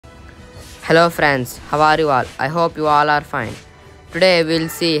Hello friends, how are you all? I hope you all are fine. Today we'll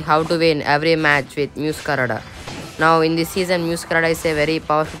see how to win every match with MEOWSCARADA. Now in this season, MEOWSCARADA is a very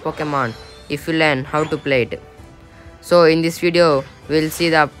powerful Pokemon if you learn how to play it. So in this video, we'll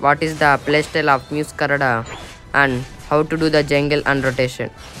see what is the playstyle of MEOWSCARADA and how to do the jungle and rotation.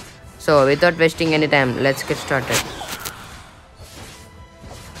 So without wasting any time, let's get started.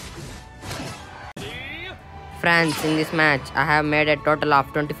 Friends, in this match, I have made a total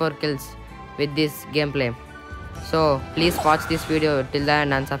of 24 kills with this gameplay. So please watch this video till the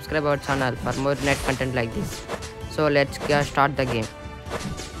end and subscribe our channel for more net content like this. So let's start the game.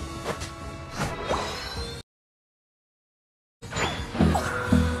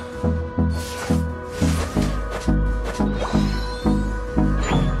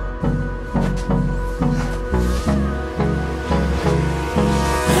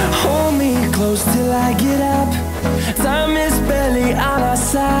 Hold me close till I get up. Time is barely on our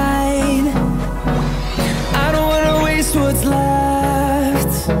side. I don't wanna waste what's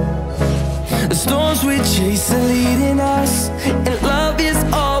left. The storms we chase are leading us, and love is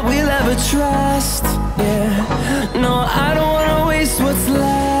all we'll ever trust. Yeah, no, I don't wanna waste what's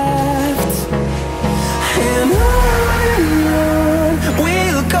left. And on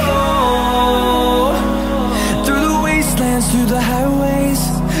we'll go, through the wastelands, through the highways,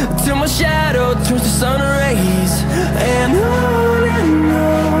 till my shadow turns to sun rays. And on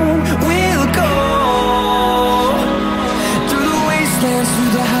we'll go, through the wastelands,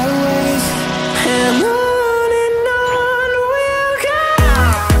 through the highways, and on we'll go.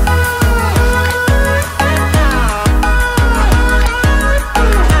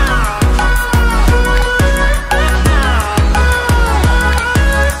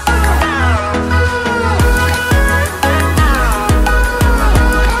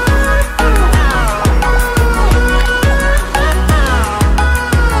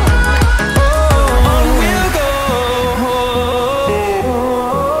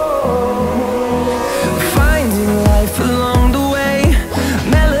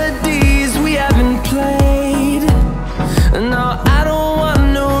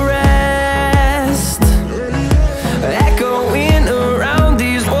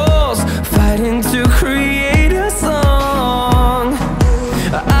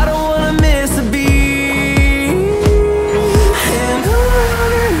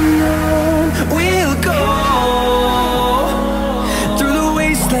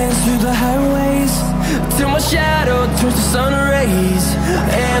 Through the highways, till my shadow turns to sun rays.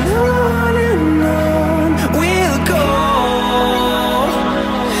 And on we'll go,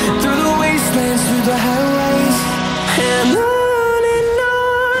 through the wastelands, through the highways, and on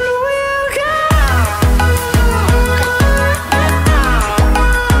we'll go.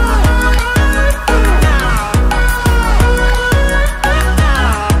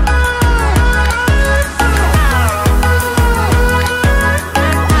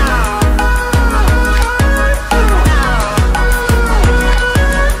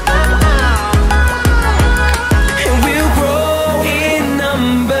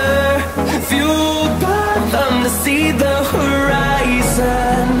 See the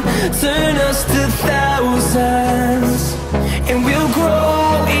horizon, turn us to thousands, and we'll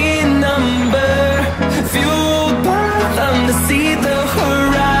grow in number, fueled by them to see the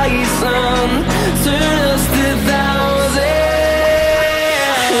horizon, turn us to thousands.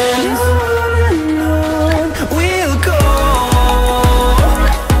 And on we'll go,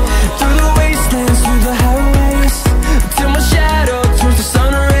 through the wastelands, through the highways, till my shadow turns to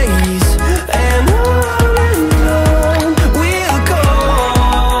sun rays. And on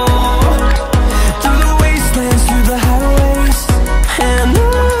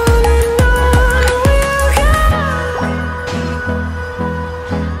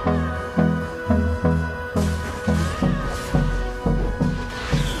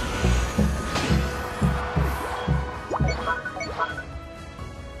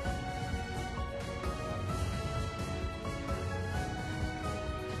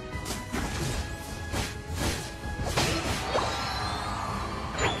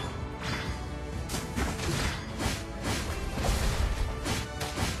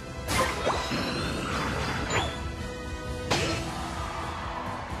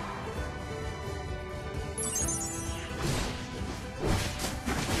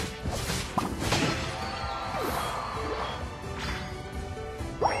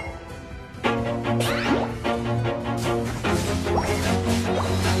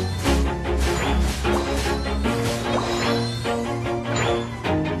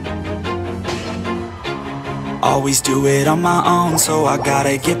Always do it on my own, so I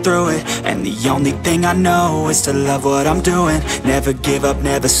gotta get through it. And the only thing I know is to love what I'm doing. Never give up,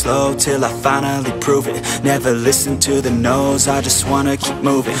 never slow, till I finally prove it. Never listen to the no's, I just wanna keep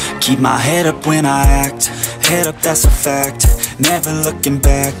moving. Keep my head up when I act, head up, that's a fact. Never looking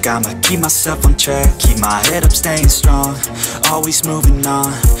back, I'ma keep myself on track. Keep my head up, staying strong, always moving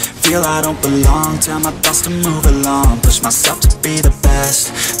on. Feel I don't belong, tell my thoughts to move along. Push myself to be the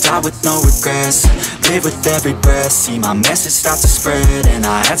best, die with no regrets. Live with every breath, see my message start to spread. And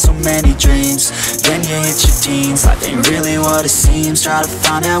I had so many dreams, then you hit your teens. Life ain't really what it seems, try to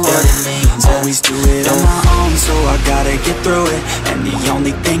find out what it means. Always do it on my own, so I gotta get through it. And the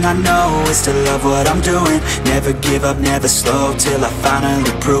only thing I know is to love what I'm doing. Never give up, never slow, till I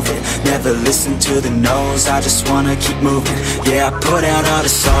finally prove it. Never listen to the no's, I just wanna keep moving. Yeah, I put out all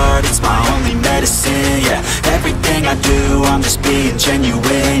this art, it's my only medicine. Yeah, everything I do, I'm just being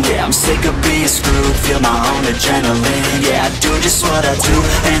genuine. Yeah, I'm sick of being screwed, feel my own adrenaline. Yeah, I do just what I do,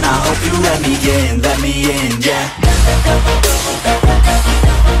 and I hope you let me in, yeah.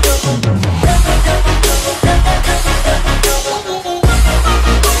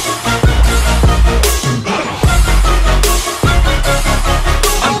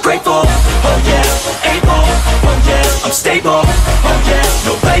 I'm grateful, oh yeah, able, oh yeah, I'm stable, oh yeah,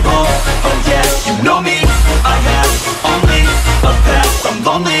 no label, oh yeah, you know me, I have only a path, I'm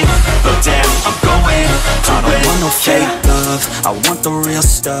lonely, but damn, I'm going to win. I don't want no fake love, I want the real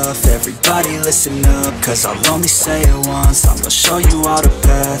stuff. Everybody listen up, cause I'll only say it once. I'm gonna show you all the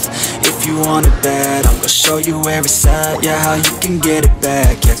path, if you want it bad. I'm gonna show you where it's at, yeah, how you can get it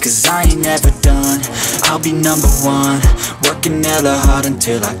back. Yeah, cause I ain't never done, I'll be number one. Working hella hard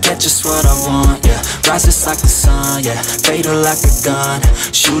until I get just what I want, yeah. Rises like the sun, yeah, fatal like a gun.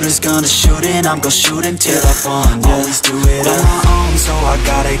 Shooters gonna shoot and I'm gonna shoot until I won, yeah. Always do it on my own, so I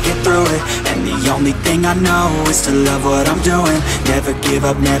gotta get through it. And the only thing I know is to love what I'm doing. Never give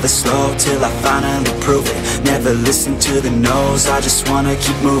up, never slow, till I finally prove it. Never listen to the no's, I just wanna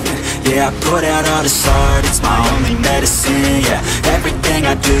keep moving. Yeah, I put out all this art, it's my only medicine. Yeah, everything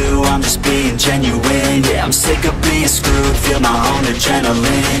I do, I'm just being genuine. Yeah, I'm sick of being screwed, feel my own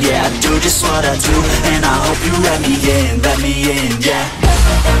adrenaline. Yeah, I do just what I do, and I hope you let me in, yeah.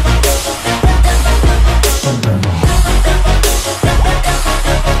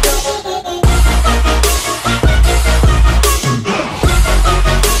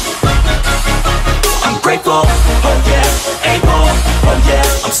 Grateful, oh yeah, able, oh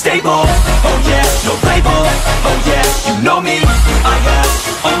yeah, I'm stable, oh yeah, no label, oh yeah, you know me,